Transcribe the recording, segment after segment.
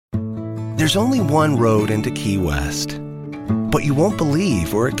There's only one road into Key West, but you won't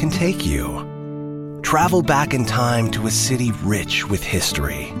believe where it can take you. Travel back in time to a city rich with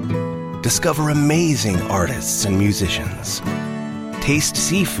history. Discover amazing artists and musicians. Taste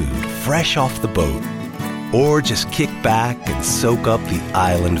seafood fresh off the boat. Or just kick back and soak up the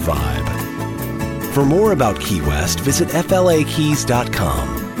island vibe. For more about Key West, visit flakeys.com.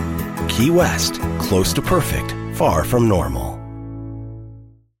 Key West, close to perfect, far from normal.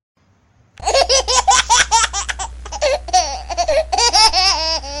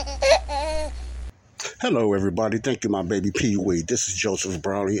 Hello, everybody. Thank you, my baby Pee-wee. This is Joseph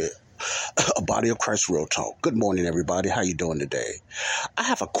Brownlee, a Body of Christ Real Talk. Good morning, everybody. How you doing today? I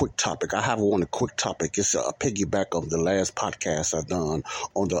have a quick topic. It's a piggyback of the last podcast I've done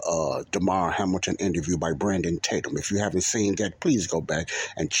on the Damar Hamilton interview by Brandon Tatum. If you haven't seen that, please go back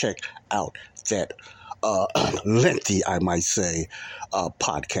and check out that lengthy, I might say,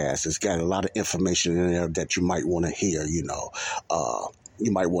 podcast. It's got a lot of information in there that you might want to hear,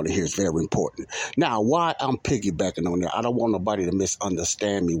 it's very important. Now, why I'm piggybacking on that, I don't want nobody to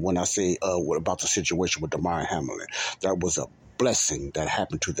misunderstand me when I say about the situation with Damar Hamilton. That was a blessing that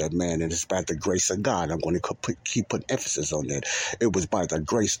happened to that man, and it's by the grace of God. I'm going to keep putting emphasis on that. It was by the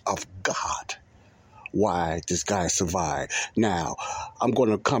grace of God why this guy survived. Now, I'm going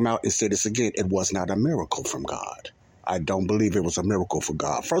to come out and say this again. It was not a miracle from God. I don't believe it was a miracle for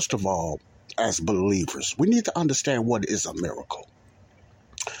God. First of all, as believers, we need to understand what is a miracle.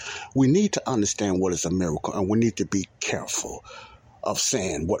 We need to understand what is a miracle, and we need to be careful of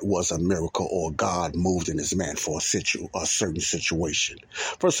saying what was a miracle or God moved in his man for a certain situation.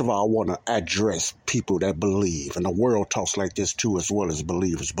 First of all, I want to address people that believe, and the world talks like this too, as well as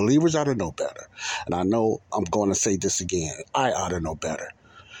believers. Believers ought to know better. And I know I'm going to say this again. I ought to know better.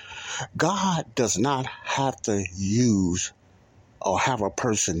 God does not have to use or have a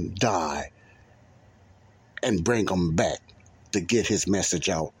person die and bring them back to get his message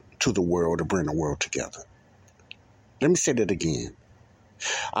out to the world, to bring the world together. Let me say that again.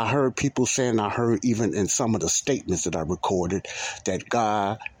 I heard people saying, I heard even in some of the statements that I recorded, that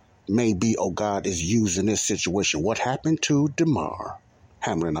God may be, or God is using this situation. What happened to Damar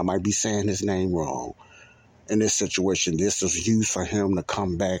Hamilton? I might be saying his name wrong. In this situation, this is used for him to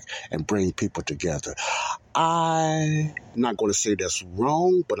come back and bring people together. I'm not going to say that's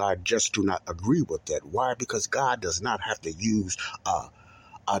wrong, but I just do not agree with that. Why? Because God does not have to use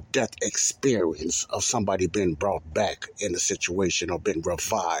a death experience of somebody being brought back in a situation or been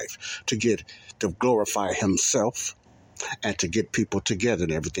revived to glorify himself and to get people together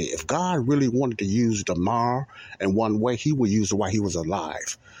and everything. If God really wanted to use Damar in one way, he would use it while he was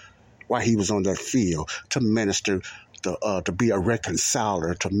alive, while he was on that field, to minister, to be a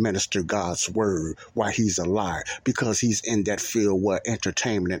reconciler, to minister God's word while he's alive, because he's in that field where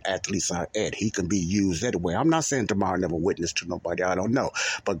entertainment and athletes are at. He can be used that way. I'm not saying Damar never witnessed to nobody. I don't know.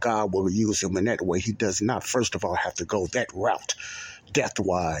 But God will use him in that way. He does not, first of all, have to go that route,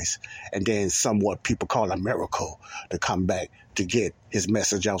 death-wise, and then somewhat people call a miracle to come back to get his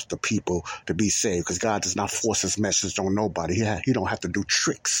message out to people to be saved, because God does not force his message on nobody. He don't have to do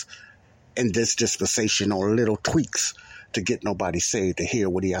tricks in this dispensation or little tweaks to get nobody saved to hear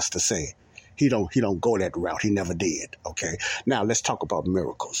what he has to say. He don't go that route. He never did. Okay. Now let's talk about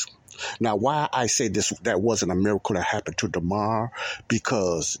miracles. Now, why I say this, that wasn't a miracle that happened to Damar,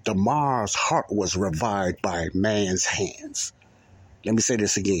 because Damar's heart was revived by man's hands. Let me say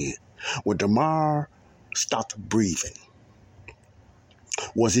this again. When Damar stopped breathing,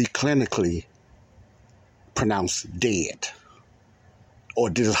 was he clinically pronounced dead? Or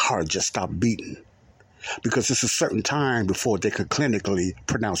did his heart just stop beating? Because it's a certain time before they could clinically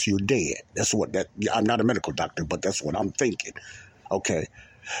pronounce you dead. I'm not a medical doctor, but that's what I'm thinking. Okay.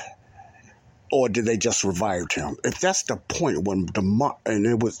 Or did they just revive him? If that's the point, when Damar,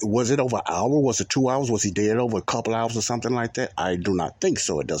 and was it over an hour? Was it 2 hours? Was he dead over a couple hours or something like that? I do not think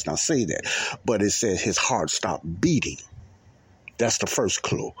so. It does not say that. But it says his heart stopped beating. That's the first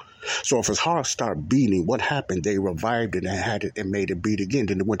clue. So if his heart started beating, what happened? They revived it and had it and made it beat again.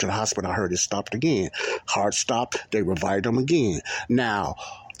 Then they went to the hospital. I heard it stopped again. Heart stopped. They revived him again. Now,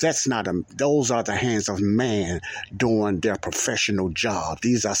 those are the hands of man doing their professional job.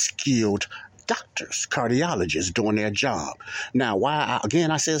 These are skilled doctors, cardiologists doing their job. Now, why?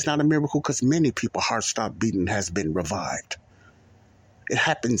 I say it's not a miracle, because many people heart stop beating has been revived. It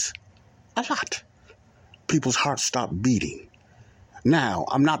happens a lot. People's hearts stop beating. Now,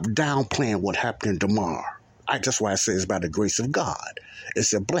 I'm not downplaying what happened in Damar. That's why I say it's by the grace of God.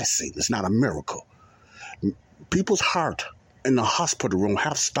 It's a blessing. It's not a miracle. People's heart in the hospital room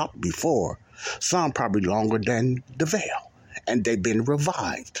have stopped before. Some probably longer than the veil. And they've been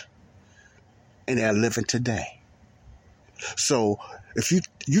revived. and they're living today. So if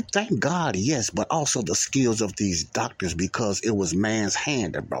you thank God, yes, but also the skills of these doctors, because it was man's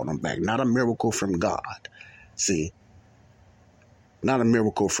hand that brought them back, not a miracle from God. See, not a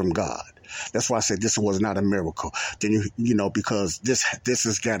miracle from God. That's why I said this was not a miracle. Then because this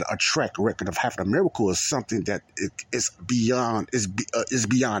has got a track record of having a miracle is something that is beyond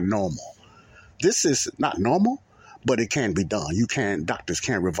normal. This is not normal, but it can be done. Doctors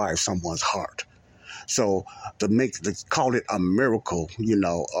can't revive someone's heart. So to call it a miracle,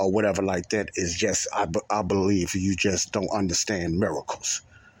 or whatever like that is just, I believe you just don't understand miracles.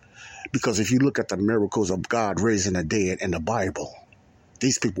 Because if you look at the miracles of God raising the dead in the Bible,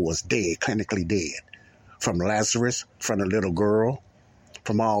 these people was dead, clinically dead. From Lazarus, from the little girl,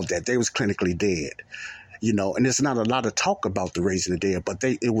 from all that, they was clinically dead. And there's not a lot of talk about the raising the dead, but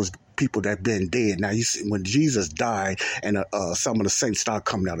it was people that been dead. Now, you see, when Jesus died and some of the saints started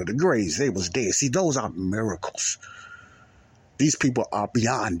coming out of the graves, they was dead. See, those are miracles. These people are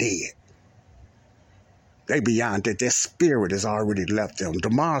beyond dead. They beyond dead. Their spirit has already left them.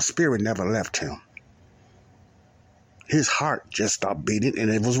 Damar's spirit never left him. His heart just stopped beating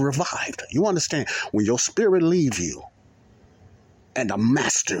and it was revived. You understand? When your spirit leaves you and the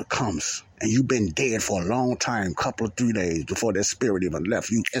master comes and you've been dead for a long time, couple of 3 days before that spirit even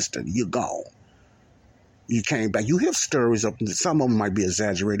left, you're gone. You came back. You hear stories of, some of them might be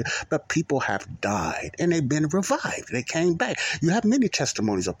exaggerated, but people have died and they've been revived. They came back. You have many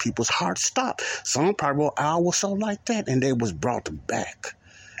testimonies of people's hearts stopped. Some probably an hour or so like that and they was brought back.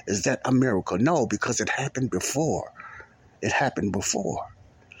 Is that a miracle? No, because it happened before. It happened before.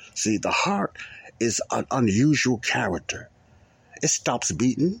 See, the heart is an unusual character. It stops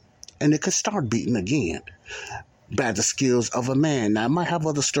beating, and it could start beating again by the skills of a man. Now, I might have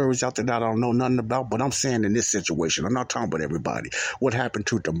other stories out there that I don't know nothing about, but I'm saying in this situation, I'm not talking about everybody. What happened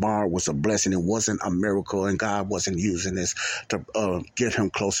to Damar was a blessing. It wasn't a miracle, and God wasn't using this to get him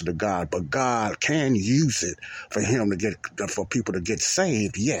closer to God. But God can use it for people to get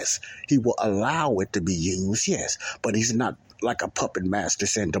saved. Yes, He will allow it to be used. Yes, but He's not like a puppet master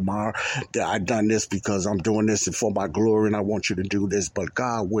saying, Damar, I've done this because I'm doing this for my glory and I want you to do this. But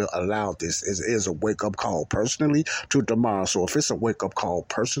God will allow this. It is a wake-up call personally to Damar. So if it's a wake-up call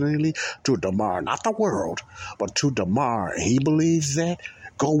personally to Damar, not the world, but to Damar, and he believes that,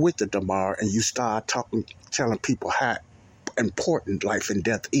 go with the Damar and you start telling people how important life and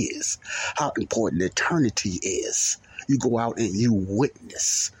death is, how important eternity is. You go out and you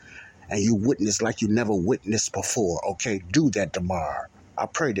witness. And you witness like you never witnessed before. Okay, do that, Damar. I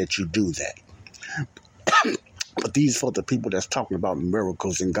pray that you do that. But these for the people that's talking about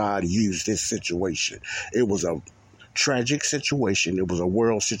miracles and God used this situation. It was a tragic situation. It was a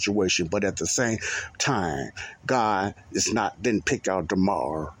world situation. But at the same time, God didn't pick out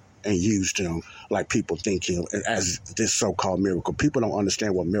Damar and used him like people think him as this so-called miracle. People don't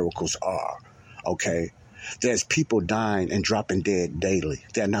understand what miracles are. Okay? There's people dying and dropping dead daily.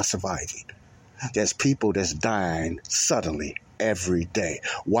 They're not surviving. There's people that's dying suddenly every day.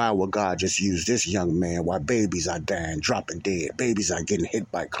 Why would God just use this young man while babies are dying, dropping dead? Babies are getting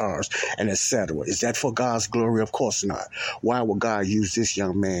hit by cars and etc. Is that for God's glory? Of course not. Why would God use this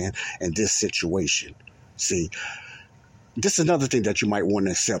young man in this situation? See, this is another thing that you might want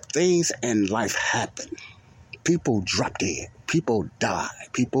to accept. Things in life happen. People drop dead. People die.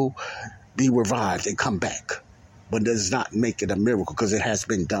 People be revived and come back. But does not make it a miracle because it has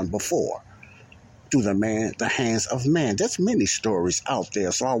been done before through the hands of man. There's many stories out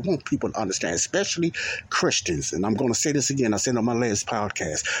there. So I want people to understand, especially Christians. And I'm going to say this again. I said on my last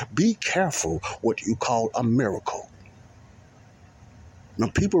podcast, be careful what you call a miracle.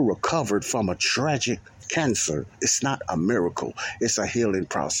 When people recovered from a tragic cancer, it's not a miracle. It's a healing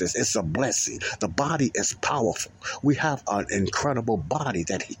process. It's a blessing. The body is powerful. We have an incredible body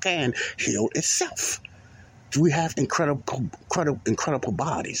that can heal itself. We have incredible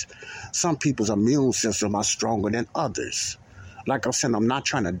bodies. Some people's immune system are stronger than others. Like I said, I'm not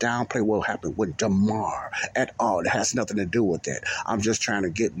trying to downplay what happened with Damar at all. It has nothing to do with that. I'm just trying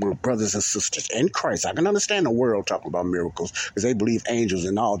to get my brothers and sisters in Christ. I can understand the world talking about miracles because they believe angels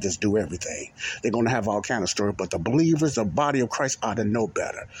and all this do everything. They're going to have all kind of stories, but the believers, the body of Christ, ought to know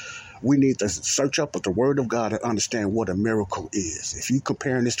better. We need to search up with the word of God and understand what a miracle is. If you're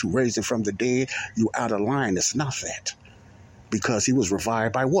comparing this to raising from the dead, you're out of line. It's not that. Because he was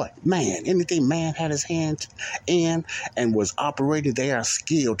revived by what? Man. Anything man had his hand in and was operating, they are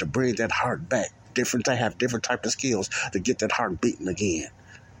skilled to bring that heart back. They have different types of skills to get that heart beating again.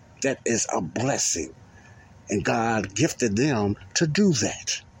 That is a blessing. And God gifted them to do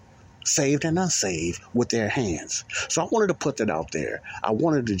that. saved and unsaved, with their hands. So I wanted to put that out there. I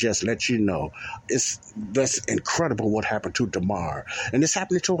wanted to just let you know that's incredible what happened to Damar. And it's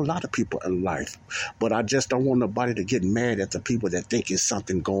happening to a lot of people in life. But I just don't want nobody to get mad at the people that think it's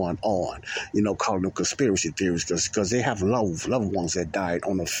something going on, calling them conspiracy theories, because they have loved ones that died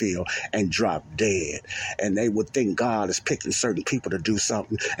on the field and dropped dead. And they would think God is picking certain people to do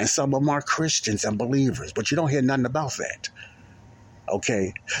something. And some of them are Christians and believers, but you don't hear nothing about that.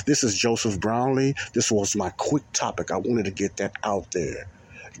 Okay, this is Joseph Brownlee. This was my quick topic. I wanted to get that out there.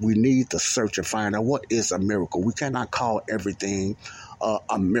 We need to search and find out what is a miracle. We cannot call everything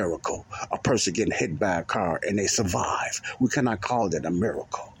a miracle. A person getting hit by a car and they survive. We cannot call that a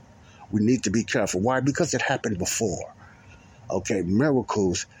miracle. We need to be careful. Why? Because it happened before. Okay,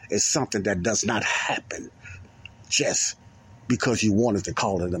 miracles is something that does not happen just because you wanted to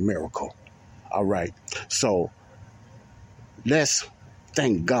call it a miracle. All right, so let's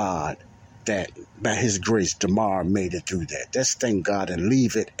thank God that by his grace, Damar made it through that. Let's thank God and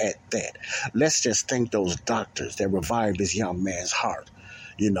leave it at that. Let's just thank those doctors that revived this young man's heart,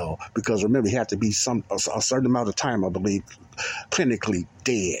 because remember, he had to be a certain amount of time, I believe, clinically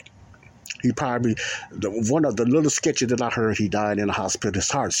dead. He probably, one of the little sketches that I heard, he died in the hospital.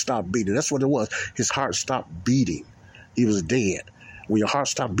 His heart stopped beating. That's what it was. His heart stopped beating. He was dead. When your heart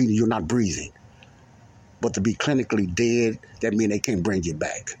stops beating, you're not breathing. But to be clinically dead, that means they can't bring you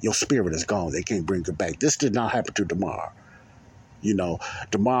back. Your spirit is gone. They can't bring you back. This did not happen to Damar.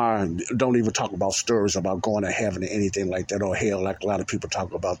 Damar don't even talk about stories about going to heaven or anything like that, or hell, like a lot of people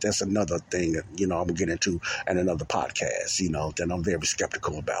talk about. That's another thing that, I'm going to get into in another podcast, that I'm very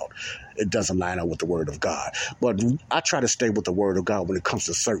skeptical about. It doesn't line up with the word of God. But I try to stay with the word of God when it comes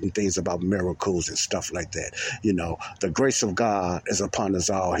to certain things about miracles and stuff like that. The grace of God is upon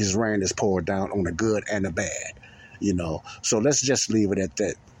us all. His rain is poured down on the good and the bad. So let's just leave it at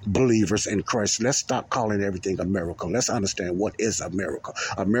that. Believers in Christ, let's stop calling everything a miracle. Let's understand what is a miracle.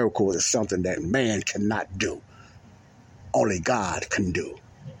 A miracle is something that man cannot do. Only God can do.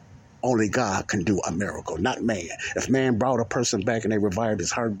 Only God can do a miracle, not man. If man brought a person back and they revived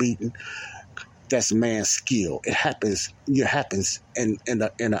his heart beating, that's man's skill. It happens. It happens in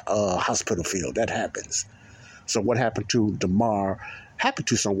a hospital field. That happens. So what happened to Damar happened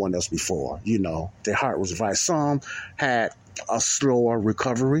to someone else before. Their heart was revived. Some had a slower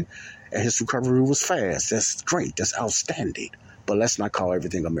recovery, and his recovery was fast. That's great. That's outstanding. But let's not call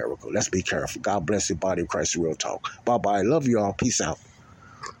everything a miracle. Let's be careful. God bless you, body of Christ, Real Talk. Bye-bye. Love you all. Peace out.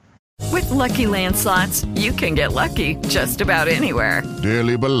 With Lucky Land Slots, you can get lucky just about anywhere.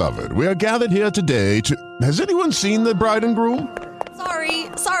 Dearly beloved, we are gathered here today to... Has anyone seen the bride and groom?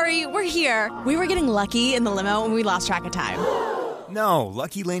 Sorry, we're here. We were getting lucky in the limo and we lost track of time. No,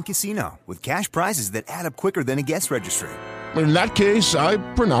 Lucky Land Casino, with cash prizes that add up quicker than a guest registry. In that case, I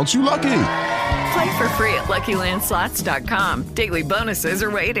pronounce you lucky. Play for free at LuckyLandSlots.com. Daily bonuses are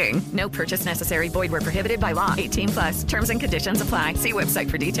waiting. No purchase necessary. Void where prohibited by law. 18+. Terms and conditions apply. See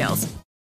website for details.